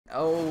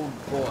Oh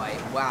boy,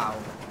 wow.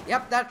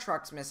 Yep, that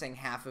truck's missing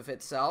half of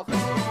itself.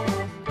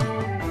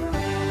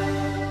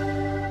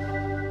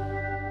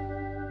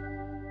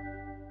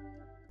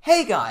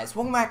 Hey guys,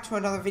 welcome back to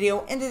another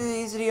video. In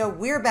today's video,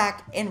 we're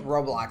back in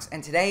Roblox,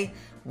 and today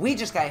we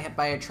just got hit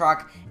by a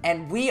truck,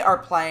 and we are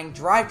playing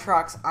drive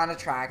trucks on the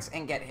tracks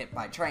and get hit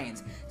by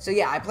trains. So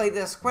yeah, I played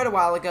this quite a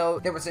while ago.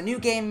 There was a new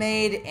game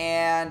made,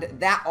 and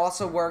that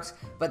also works,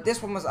 but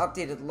this one was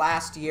updated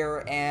last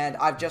year, and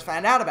I've just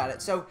found out about it.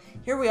 So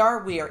here we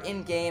are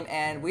in game,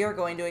 and we are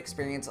going to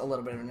experience a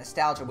little bit of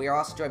nostalgia. We are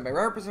also joined by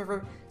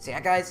Railroadpreserver. So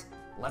yeah guys,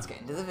 let's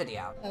get into the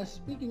video.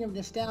 Speaking of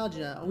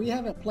nostalgia, we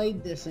haven't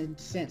played this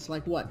since,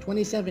 like, what,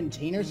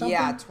 2017 or something?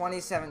 Yeah,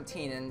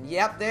 2017, and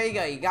yep, there you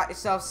go. You got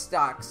yourself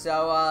stuck,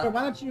 so, Here,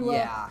 why don't you,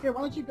 here,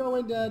 why don't you go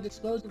and,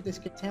 dispose of this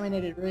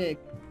contaminated rig?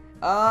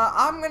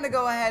 I'm gonna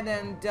go ahead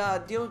and,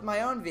 deal with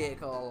my own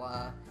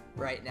vehicle,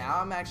 right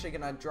now. I'm actually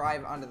gonna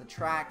drive onto the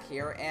track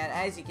here, and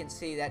as you can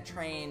see, that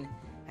train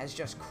has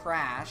just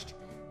crashed,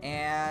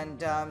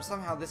 and,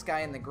 somehow this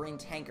guy in the green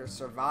tanker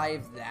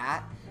survived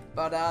that.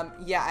 But,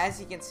 yeah,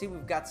 as you can see,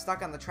 we've got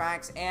stuck on the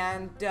tracks,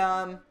 and,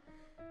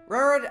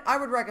 Railroad, I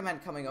would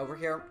recommend coming over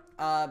here,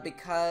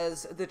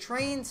 because the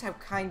trains have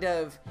kind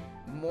of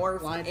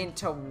morphed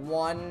into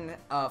one,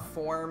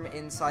 form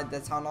inside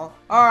the tunnel.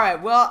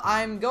 Alright, well,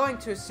 I'm going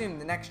to assume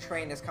the next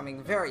train is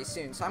coming very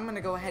soon, so I'm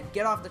gonna go ahead,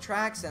 get off the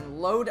tracks,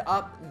 and load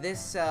up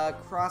this,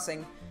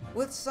 crossing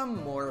with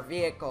some more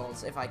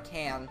vehicles, if I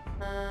can.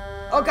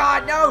 Oh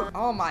god, no!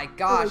 Oh my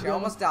gosh, I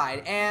almost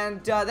died.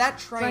 And, that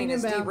train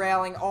is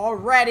derailing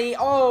already.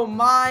 Oh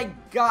my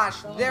gosh,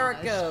 there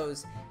it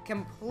goes.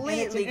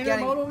 Completely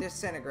getting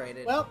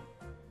disintegrated. Well,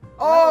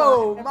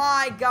 oh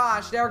my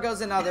gosh, there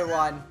goes another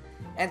one.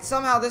 And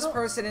somehow this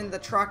person in the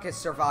truck is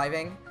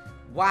surviving.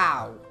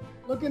 Wow.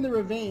 Look in the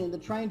ravine, the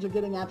trains are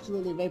getting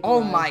absolutely vaporized.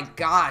 Oh my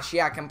gosh,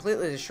 yeah,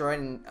 completely destroyed,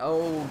 and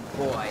oh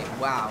boy,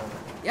 wow.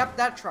 Yep,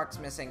 that truck's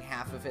missing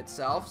half of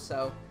itself,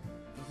 so,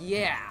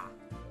 yeah.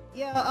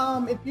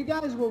 Yeah, if you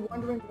guys were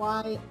wondering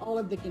why all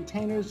of the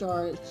containers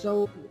are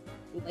so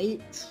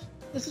late,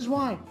 this is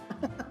why.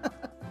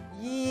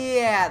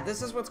 Yeah,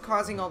 this is what's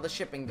causing all the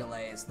shipping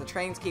delays. The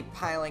trains keep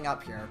piling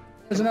up here.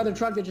 There's another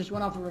truck that just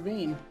went off the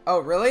ravine. Oh,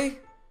 really?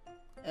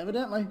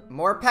 Evidently.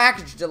 More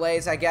package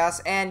delays, I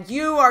guess, and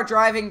you are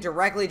driving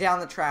directly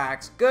down the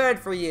tracks. Good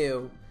for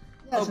you.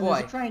 Yes, oh boy.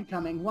 There's a train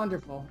coming.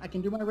 Wonderful. I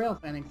can do my rail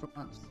fanning for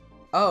once.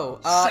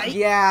 Oh,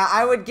 yeah,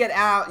 I would get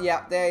out.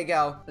 Yep, there you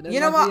go. You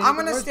know what? I'm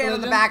gonna stand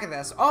in the back of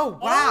this. Oh,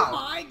 wow. Oh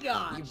my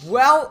gosh.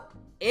 Well,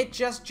 it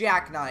just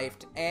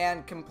jackknifed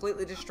and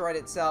completely destroyed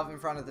itself in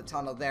front of the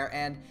tunnel there,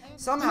 and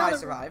somehow I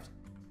survived.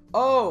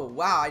 Oh,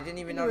 wow, I didn't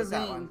even notice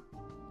that one.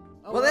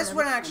 Oh, well, this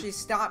one actually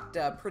stopped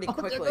pretty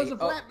quickly.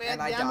 And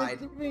I died.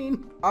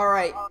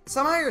 Alright,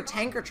 somehow your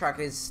tanker truck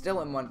is still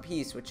in one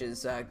piece, which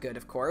is good,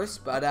 of course,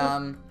 but,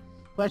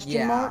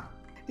 Question mark?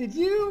 Did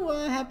you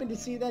happen to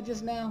see that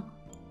just now?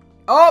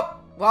 Oh,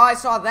 well, I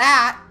saw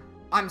that.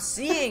 I'm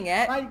seeing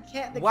it.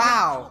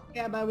 Wow. The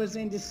cab I was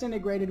in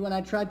disintegrated when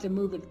I tried to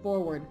move it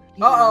forward.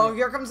 Uh-oh,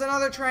 here comes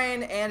another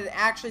train, and it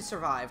actually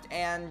survived.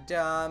 And,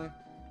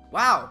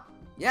 wow.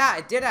 Yeah,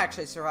 it did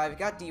actually survive. It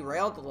got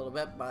derailed a little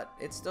bit, but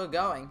it's still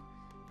going.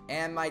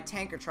 And my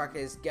tanker truck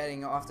is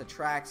getting off the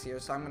tracks here,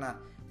 so I'm gonna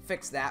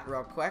fix that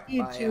real quick.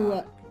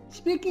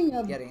 Speaking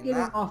of getting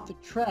off the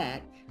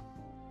track,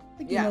 I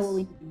think you know what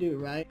we need to do,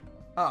 right?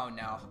 Oh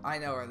no, I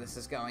know where this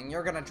is going.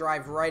 You're gonna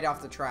drive right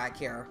off the track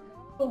here.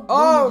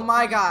 Oh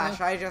my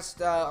gosh, I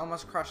just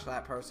almost crushed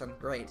that person.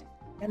 Great.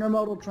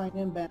 Intermodal train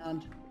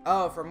inbound.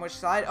 Oh, from which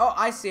side? Oh,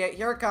 I see it.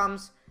 Here it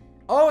comes.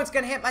 Oh, it's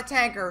gonna hit my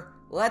tanker.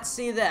 Let's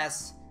see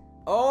this.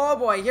 Oh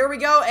boy, here we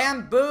go,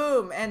 and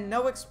boom, and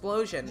no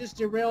explosion. Just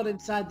derailed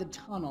inside the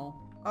tunnel.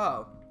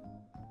 Oh.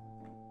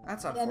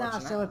 That's unfortunate. Yeah,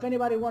 so if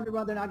anybody wondered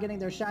why they're not getting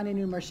their shiny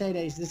new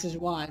Mercedes, this is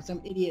why.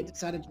 Some idiot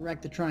decided to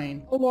wreck the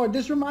train. Oh lord,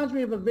 this reminds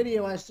me of a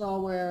video I saw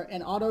where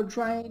an auto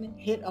train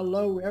hit a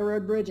low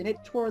railroad bridge and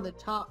it tore the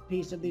top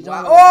piece of these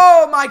auto.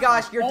 Oh my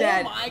gosh, you're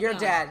dead. You're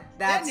dead.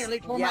 That nearly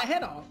tore my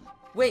head off.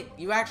 Wait,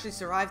 you actually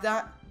survived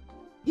that?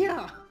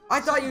 Yeah. I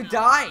thought you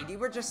died. You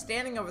were just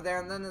standing over there,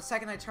 and then the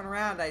second I turn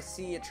around, I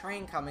see a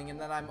train coming, and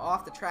then I'm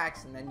off the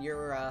tracks, and then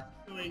you're,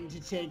 going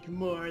to take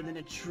more than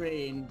a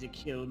train to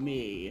kill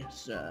me,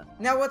 sir.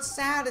 Now, what's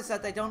sad is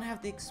that they don't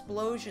have the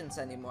explosions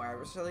anymore. I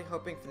was really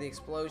hoping for the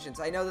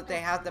explosions. I know that they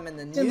have them in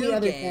the new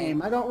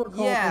game. I don't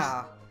recall.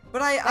 Yeah,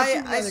 but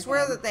I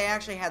swear that they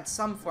actually had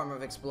some form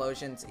of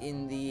explosions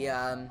in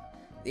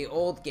the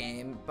old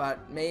game,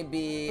 but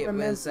maybe it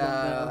was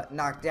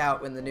knocked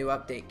out when the new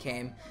update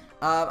came.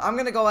 I'm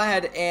gonna go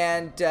ahead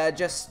and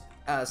just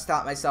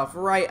stop myself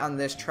right on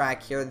this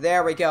track here.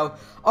 There we go.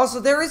 Also,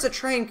 there is a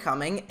train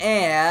coming,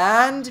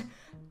 and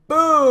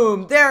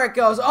boom, there it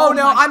goes. Oh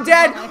no, I'm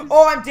dead.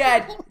 Oh, I'm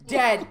dead.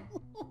 Dead.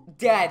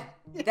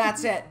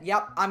 That's it.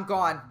 Yep, I'm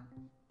gone.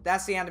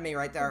 That's the end of me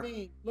right there.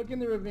 Look in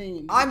the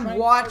ravine. I'm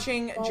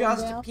watching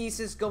just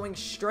pieces going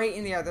straight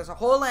in the air. There's a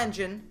whole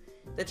engine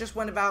that just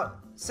went about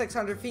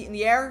 600 feet in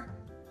the air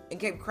and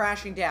came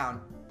crashing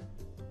down.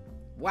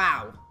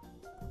 Wow.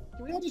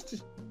 Can we all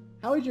just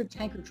How is your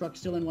tanker truck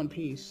still in one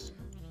piece?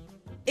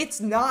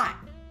 It's not.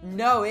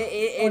 No, it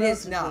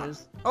is not.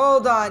 Is.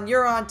 Hold on,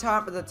 you're on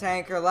top of the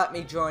tanker. Let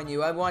me join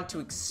you. I want to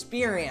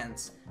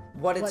experience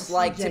what it's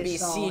like to be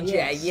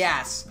CJ.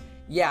 Yes.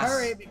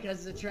 Hurry,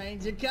 because the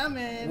trains are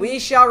coming. We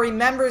shall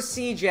remember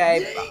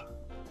CJ.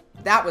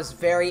 That was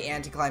very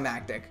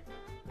anticlimactic.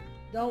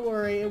 Don't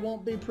worry, it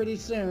won't be pretty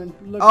soon.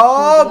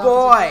 Oh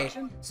boy!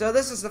 So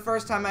this is the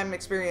first time I'm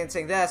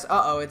experiencing this.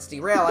 Uh-oh, it's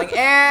derailing.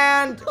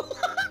 And...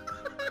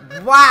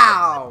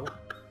 wow!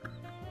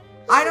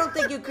 I don't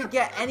think you could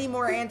get any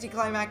more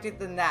anticlimactic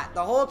than that.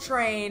 The whole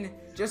train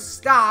just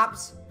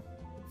stops,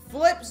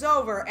 flips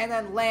over, and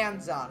then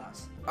lands on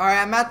us. Alright,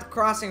 I'm at the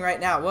crossing right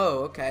now.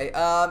 Whoa, okay.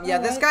 Yeah,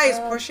 this guy is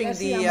pushing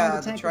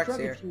the trucks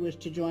here. If you wish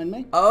to join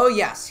me. Oh,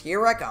 yes,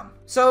 here I come.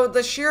 So,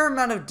 the sheer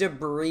amount of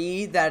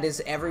debris that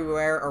is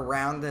everywhere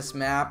around this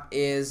map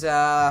is,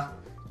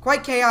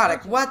 quite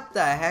chaotic. What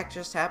the heck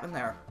just happened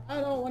there?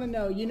 I don't want to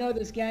know. You know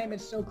this game,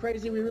 it's so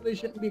crazy, we really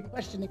shouldn't be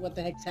questioning what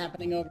the heck's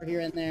happening over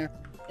here and there.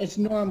 It's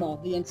normal.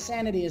 The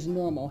insanity is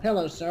normal.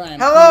 Hello, sir.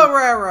 Hello,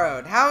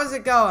 Railroad. How is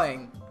it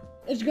going?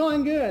 It's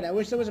going good. I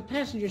wish there was a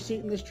passenger seat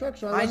in this truck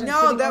so I wasn't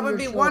know, that would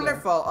be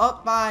wonderful.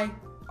 Oh, bye.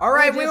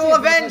 Alright, we will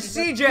avenge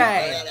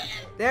CJ!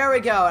 There we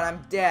go, and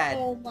I'm dead.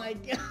 Oh my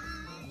god.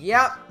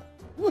 Yep.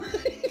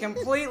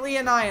 Completely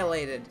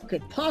annihilated.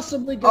 Could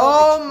possibly go.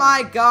 Oh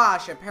my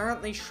gosh,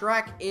 apparently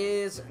Shrek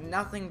is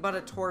nothing but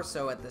a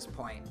torso at this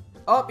point.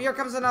 Oh, here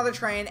comes another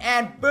train,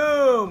 and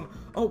boom!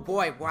 Oh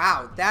boy,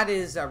 wow, that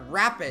is a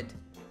rapid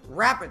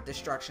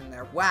destruction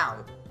there.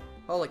 Wow.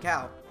 Holy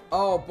cow.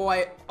 Oh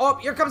boy. Oh,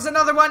 here comes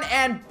another one,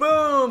 and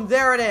boom!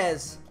 There it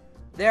is.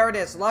 There it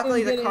is.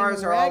 Luckily, the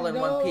cars are all in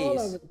one piece.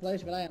 Over the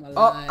place, but I am alive.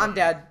 Oh, I'm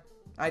dead.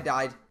 I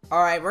died.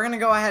 Alright, we're gonna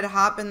go ahead and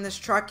hop in this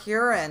truck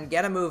here and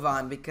get a move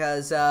on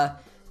because,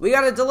 we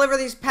gotta deliver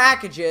these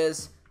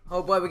packages.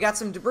 Oh boy, we got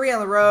some debris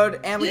on the road,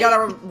 and we got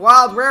a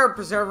wild railroad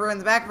preserver in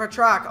the back of our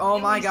truck. Oh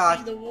my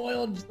gosh. The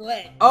royal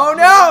Gillett. Oh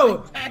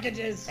no!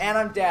 Packages. And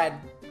I'm dead.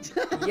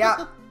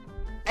 Yep.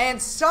 And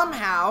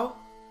somehow,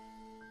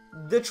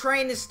 the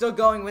train is still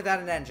going without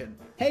an engine.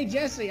 Hey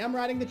Jesse, I'm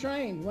riding the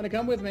train. Want to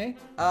come with me?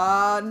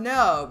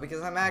 No,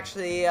 because I'm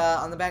actually,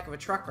 on the back of a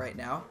truck right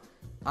now.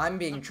 I'm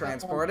being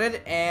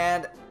transported,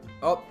 and,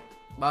 oh,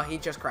 well, he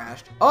just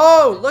crashed.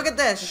 Oh, look at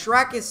this.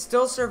 Shrek is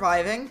still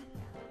surviving.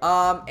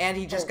 And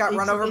he just got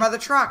run over by the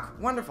truck.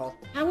 Wonderful.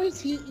 How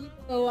is he even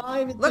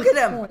alive at Look at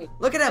him.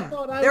 Look at him.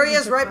 There he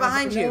is right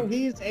behind you. No,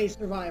 he's a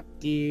survivor.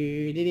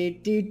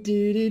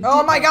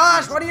 Oh my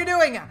gosh, what are you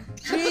doing?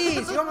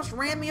 Jeez, you almost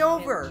ran me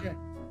over.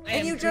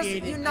 And you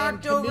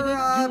knocked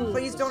over,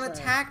 please don't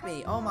attack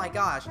me. Oh my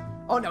gosh.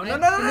 Oh no, no,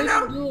 no, no,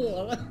 no,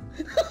 no.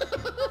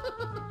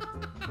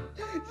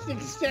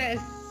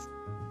 Success.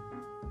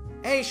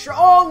 Hey,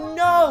 oh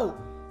no.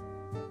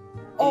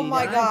 Oh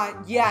my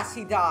god. Yes,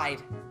 he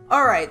died.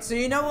 Alright, so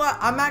you know what?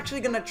 I'm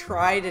actually gonna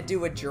try to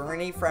do a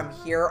journey from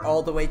here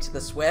all the way to the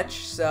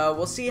switch, so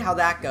we'll see how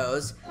that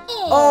goes.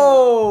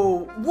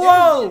 Oh!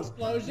 Whoa!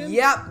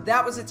 Yep,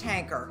 that was a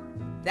tanker.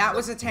 That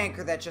was a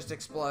tanker that just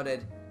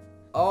exploded.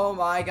 Oh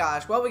my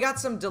gosh. Well, we got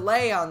some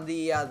delay on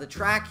the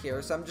track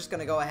here, so I'm just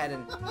gonna go ahead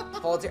and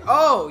hold it.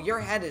 Oh, your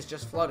head is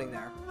just floating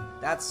there.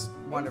 That's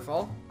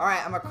wonderful.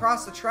 Alright, I'm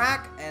across the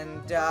track,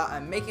 and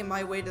I'm making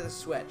my way to the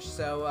switch,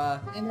 so,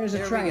 and there's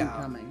a train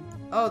coming.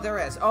 Oh, there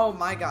is. Oh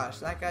my gosh,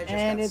 that guy just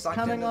got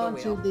sucked into the wheel. And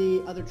it's coming onto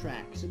the other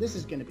track, so this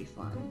is gonna be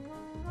fun.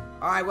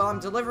 Alright, well, I'm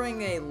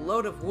delivering a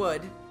load of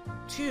wood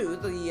to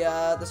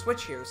the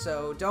switch here,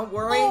 so don't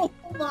worry. Oh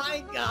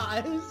my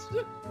gosh!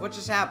 What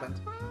just happened?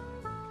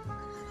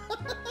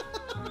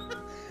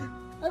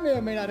 I may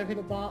or may not have hit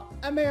a bomb.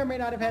 I may or may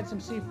not have had some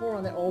C4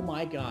 on there. Oh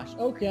my gosh.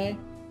 Okay.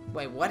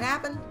 Wait, what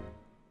happened?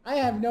 I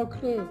have no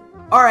clue.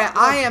 Alright,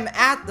 I am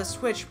at the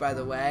switch, by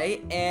the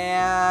way,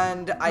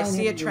 and I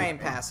see a train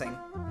passing.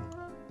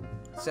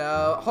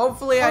 So,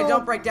 hopefully I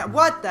don't break down.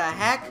 What the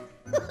heck?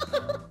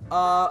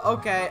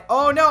 Okay.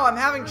 Oh no, I'm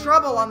having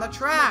trouble on the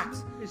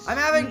tracks. I'm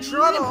having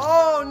trouble.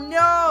 Oh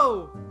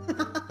no!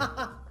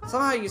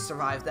 Somehow you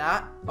survived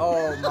that.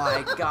 Oh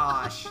my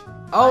gosh.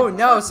 Oh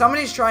no,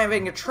 somebody's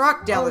driving a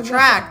truck down the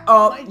track.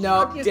 Oh,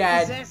 no,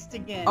 dead.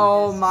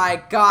 Oh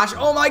my gosh.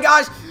 Oh my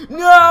gosh.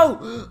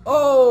 No!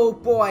 Oh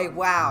boy,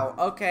 wow.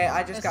 Okay,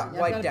 I just got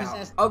wiped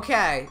out.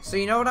 Okay, so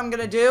you know what I'm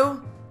gonna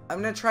do?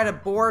 I'm gonna try to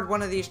board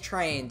one of these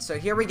trains. So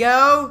here we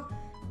go.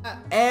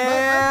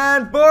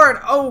 And board.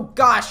 Oh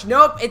gosh,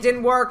 nope, it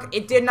didn't work.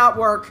 It did not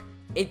work.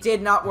 It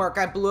did not work.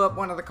 I blew up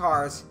one of the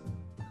cars.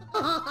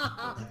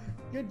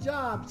 Good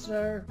job,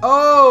 sir.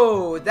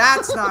 Oh,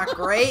 that's not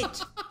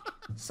great.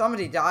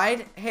 Somebody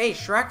died. Hey,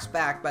 Shrek's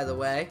back, by the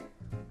way.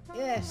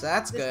 Yes. So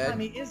that's this good. Time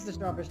he is the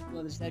sharpest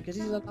one instead because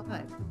he's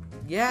alive.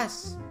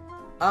 Yes.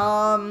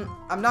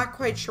 I'm not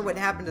quite sure what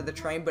happened to the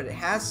train, but it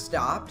has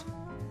stopped.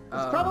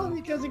 It's probably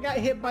because it got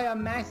hit by a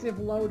massive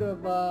load of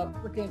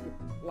freaking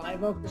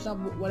live oak or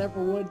something,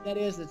 whatever wood that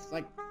is. It's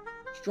like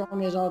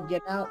strong as all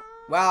get out.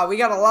 Wow, we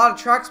got a lot of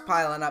trucks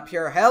piling up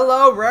here.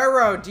 Hello,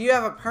 Railroad. Do you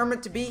have a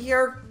permit to be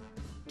here?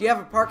 Do you have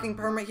a parking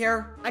permit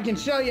here? I can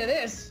show you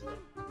this.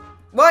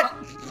 What?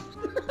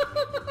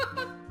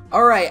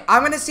 Alright,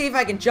 I'm gonna see if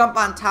I can jump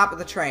on top of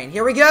the train.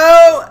 Here we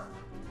go!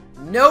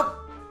 Nope.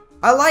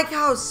 I like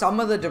how some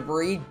of the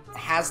debris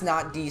has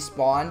not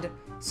despawned.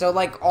 So,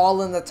 like,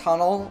 all in the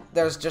tunnel,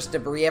 there's just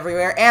debris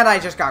everywhere. And I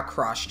just got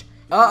crushed.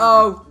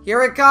 Uh-oh.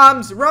 Here it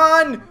comes.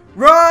 Run!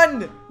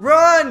 Run!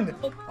 Run!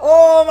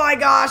 Oh my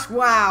gosh,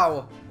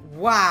 wow.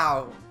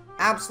 Wow.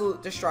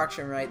 Absolute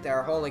destruction right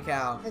there. Holy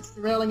cow. It's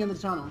the railing in the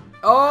tunnel.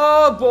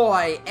 Oh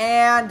boy.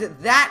 And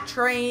that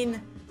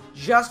train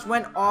just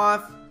went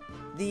off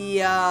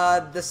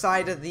the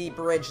side of the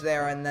bridge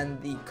there, and then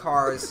the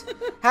cars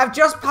have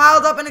just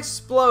piled up and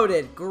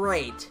exploded.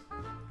 Great.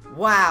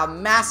 Wow,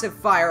 massive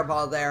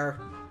fireball there.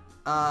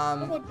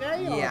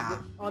 Yeah.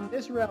 On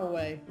this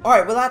railway.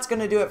 Alright, well that's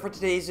gonna do it for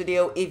today's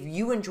video. If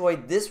you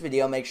enjoyed this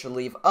video, make sure to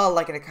leave a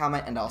like and a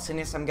comment, and I'll see you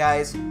next time,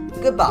 guys.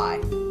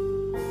 Goodbye.